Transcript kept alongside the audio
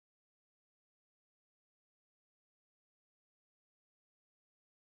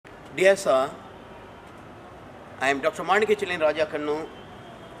Dear sir, I am Dr. Manicka Chezian Rajakannu,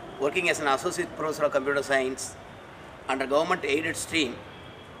 working as an Associate Professor of Computer Science under Government Aided Stream,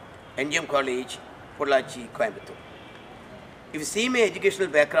 NGM College, Pollachi, Coimbatore. If you see my educational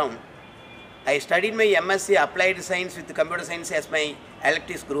background, I studied my MSc Applied Science with Computer Science as my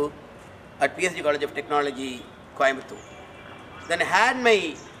electives group at PSG College of Technology, Coimbatore. Then I had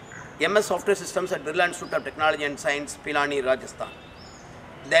my MS Software Systems at Birla Institute of Technology and Science, Pilani, Rajasthan.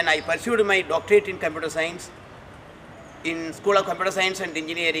 Then I pursued my doctorate in Computer Science in School of Computer Science and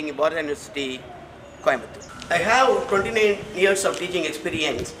Engineering in Bharathiar University, Coimbatore. I have 29 years of teaching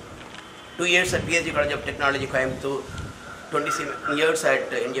experience, 2 years at PSG College of Technology, Coimbatore, 27 years at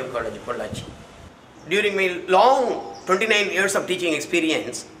NGM College, Pollachi. During my long 29 years of teaching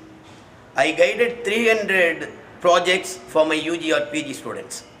experience, I guided 300 projects for my UG or PG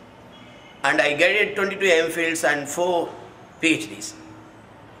students. And I guided 22 M.Phils and 4 Ph.Ds.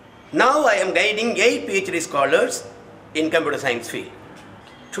 Now I am guiding 8 Ph.D scholars in computer science field.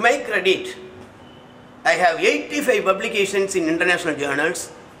 To my credit, I have 85 publications in international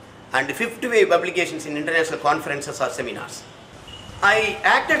journals and 55 publications in international conferences or seminars. I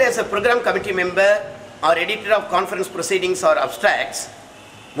acted as a program committee member or editor of conference proceedings or abstracts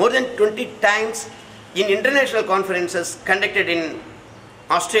more than 20 times in international conferences conducted in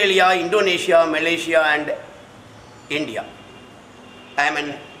Australia, Indonesia, Malaysia and India. I am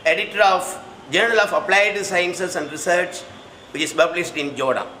an editor of Journal of Applied Sciences and Research, which is published in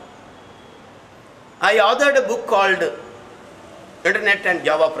Jordan. I authored a book called Internet and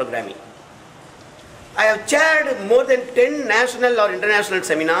Java Programming. I have chaired more than 10 national or international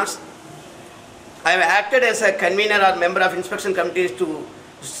seminars. I have acted as a convener or member of inspection committees to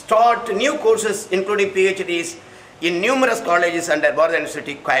start new courses including PhDs in numerous colleges under Bharathiar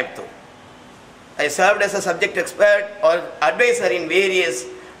University, Coimbatore. I served as a subject expert or advisor in various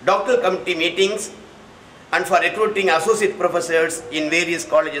doctoral committee meetings and for recruiting associate professors in various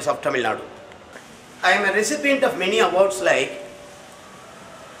colleges of Tamil Nadu. I am a recipient of many awards like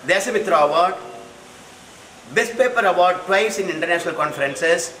Desha Mithra Award, Best Paper Award twice in international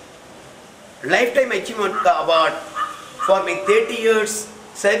conferences, Lifetime Achievement Award for my 30 years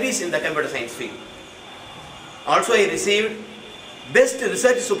service in the computer science field. Also I received Best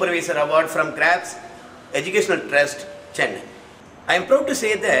Research Supervisor Award from CRAPS Educational Trust, Chennai. I am proud to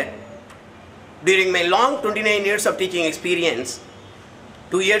say that during my long 29 years of teaching experience,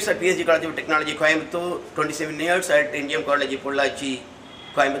 2 years at PSG College of Technology, Coimbatore, 27 years at NGM College, Pollachi,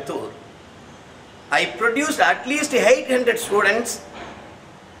 Coimbatore, I produced at least 800 students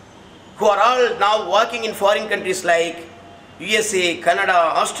who are all now working in foreign countries like USA, Canada,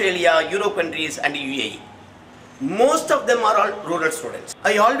 Australia, Europe countries and UAE. Most of them are all rural students.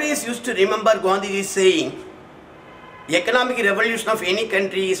 I always used to remember Gandhi's saying, economic revolution of any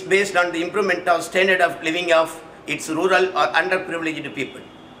country is based on the improvement of standard of living of its rural or underprivileged people.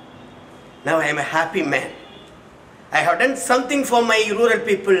 Now I am a happy man. I have done something for my rural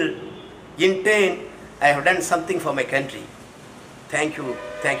people. In turn, I have done something for my country. Thank you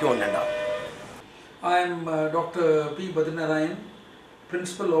one and all. I am Dr. P. Bharathiar,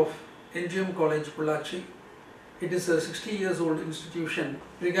 Principal of NGM College, Pollachi. It is a 60 years old institution.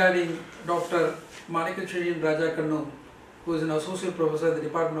 Regarding Dr. Manicka Chezian Rajakannu, who is an Associate Professor at the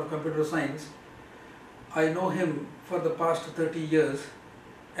Department of Computer Science, I know him for the past 30 years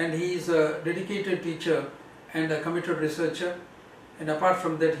and he is a dedicated teacher and a committed researcher, and apart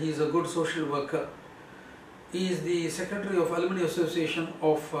from that he is a good social worker. He is the Secretary of Alumni Association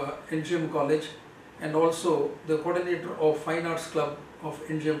of NGM College and also the coordinator of Fine Arts Club of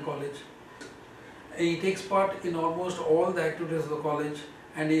NGM College. He takes part in almost all the activities of the college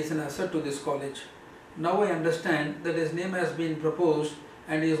and he is an asset to this college. Now I understand that his name has been proposed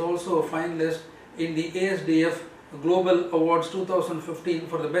and he is also a finalist in the ASDF Global Awards 2015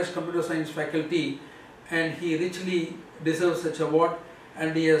 for the Best Computer Science Faculty, and he richly deserves such award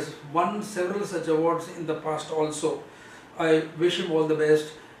and he has won several such awards in the past also. I wish him all the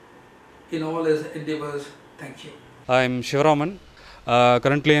best in all his endeavors. Thank you. I am Shivaraman.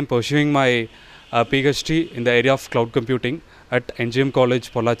 Currently I am pursuing my PhD in the area of cloud computing at NGM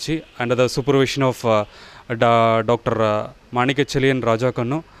College, Pollachi under the supervision of Dr. Manicka Chezian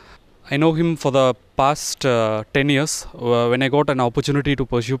Rajakannu. I know him for the past 10 years. When I got an opportunity to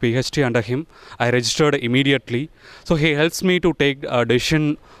pursue PhD under him, I registered immediately. So he helps me to take a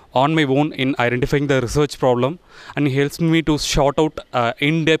decision on my own in identifying the research problem, and he helps me to sort out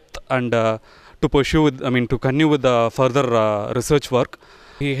in depth and to pursue with, to continue with the further research work.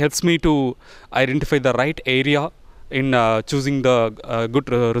 He helps me to identify the right area in choosing the good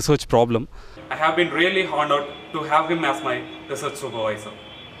research problem. I have been really honored to have him as my research supervisor.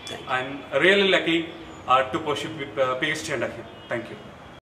 I'm really lucky to pursue PhD under him. Thank you.